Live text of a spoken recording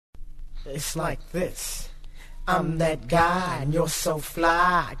It's like this. I'm that guy and you're so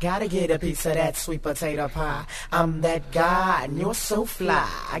fly. Gotta get a piece of that sweet potato pie. I'm that guy and you're so fly.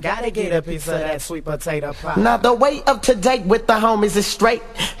 I gotta get a piece of that sweet potato pie. Now the way up to date with the homies is straight.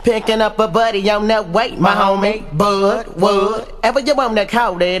 Picking up a buddy on that weight, my homie. Bud, Wood, ever you wanna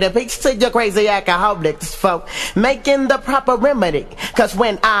call it. A piece to your crazy alcoholics, folk. Making the proper remedy. Cause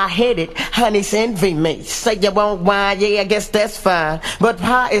when I hit it, honeys envy me. Say you want wine, yeah, I guess that's fine. But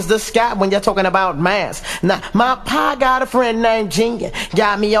pie is the sky when you're talking about mass. Now, my pie got a friend named Gene.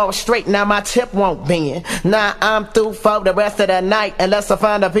 Got me all straight, now my tip won't bend. Now I'm through for the rest of the night. Unless I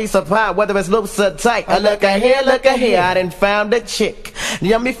find a piece of pie, whether it's loose or tight. Look a here, I done found a chick.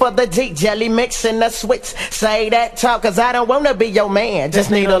 Yummy for the D, jelly mix and the switch. Say that talk, cause I don't wanna be your man. Just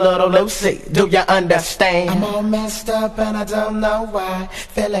need a little Lucy, do you understand? I'm all messed up and I don't know why.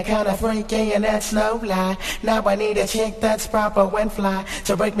 Feeling kinda freaky and that's no lie. Now I need a chick that's proper when fly.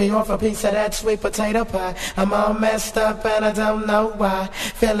 To break me off a piece of that sweet potato pie. I'm all messed up and I don't know why.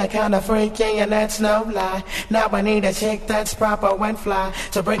 Feeling kinda freaky and that's no lie. Now I need a chick that's proper when fly.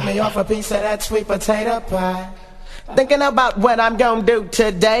 To break me off a piece of that sweet potato pie. Thinking about what I'm gonna do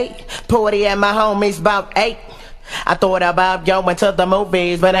today. Party at my homies about 8. I thought about going to the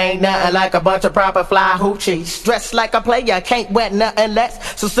movies, but ain't nothing like a bunch of proper fly hoochies. Dressed like a player, can't wear nothing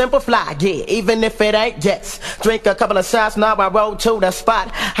less. So simple fly, yeah, even if it ain't yes. Drink a couple of shots, now I roll to the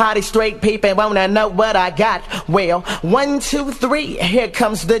spot. Hottie straight people wanna know what I got. Well, 1, 2, 3, here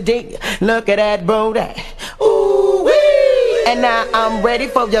comes the D. Look at that booty. Ooh-wee! And now I'm ready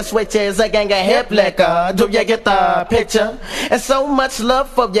for your switches, a gang of hip liquor. Do you get the picture? And so much love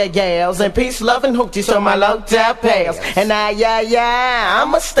for your gals, and peace, love, and hoochies to my low-tap pals. And now,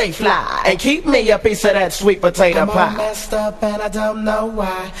 I'ma stay fly and keep me a piece of that sweet potato pie. I'm all messed up and I don't know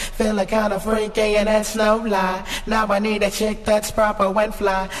why. Feeling kinda freaky and that's no lie. Now I need a chick that's proper when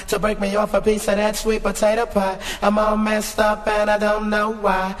fly. To break me off a piece of that sweet potato pie. I'm all messed up and I don't know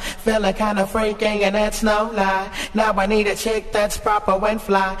why. Feeling kinda freaky and that's no lie. Now I need a chick that's proper when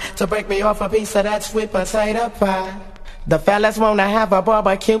fly. To break me off a piece of that sweet potato pie. The fellas wanna have a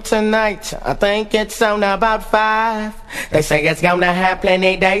barbecue tonight. I think it's on about 5. They say it's gonna have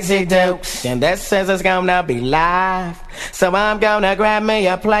plenty Daisy Dukes, and that says it's gonna be live. So I'm gonna grab me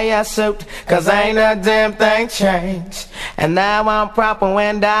a player suit, cause ain't a damn thing changed. And now I'm proper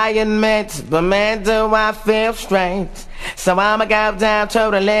when dying mints, but man do I feel strange. So I'ma go down to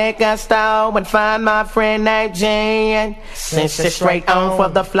the liquor store and find my friend named Jen. Since it's straight on for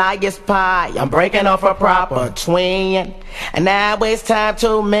the flyest pie, I'm breaking off a proper twin. And now it's time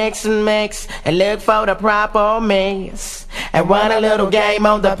to mix and look for the proper mix. And run a little game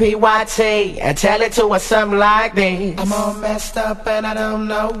on the PYT and tell it to us something like this. I'm all messed up and I don't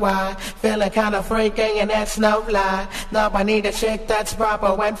know why. Feeling kinda freaky and that's no lie. Now I need a chick that's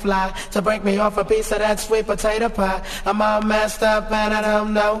proper when fly. To break me off a piece of that sweet potato pie. I'm all messed up and I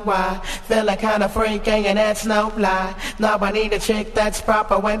don't know why. Feeling kinda freaky and that's no lie. Now I need a chick that's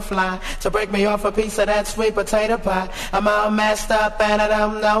proper when fly. To break me off a piece of that sweet potato pie. I'm all messed up and I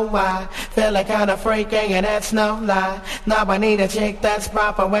don't know why. Feeling kinda freaky and that's no lie. Now I need a chick that's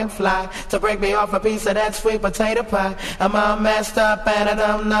proper when fly. To break me off a piece of that sweet potato pie. I'm all messed up and I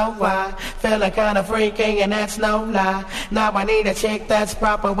don't know why. Feeling kinda freaky and that's no lie. Now I need a chick that's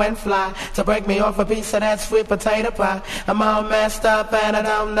proper when fly. To break me off a piece of that sweet potato pie. I'm all messed up and I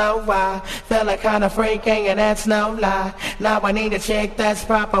don't know why. Feeling kinda freaky and that's no lie. Now I need a chick that's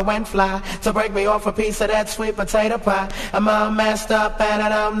proper when fly. To break me off a piece of that sweet potato pie. I'm all messed up and I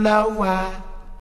don't know why.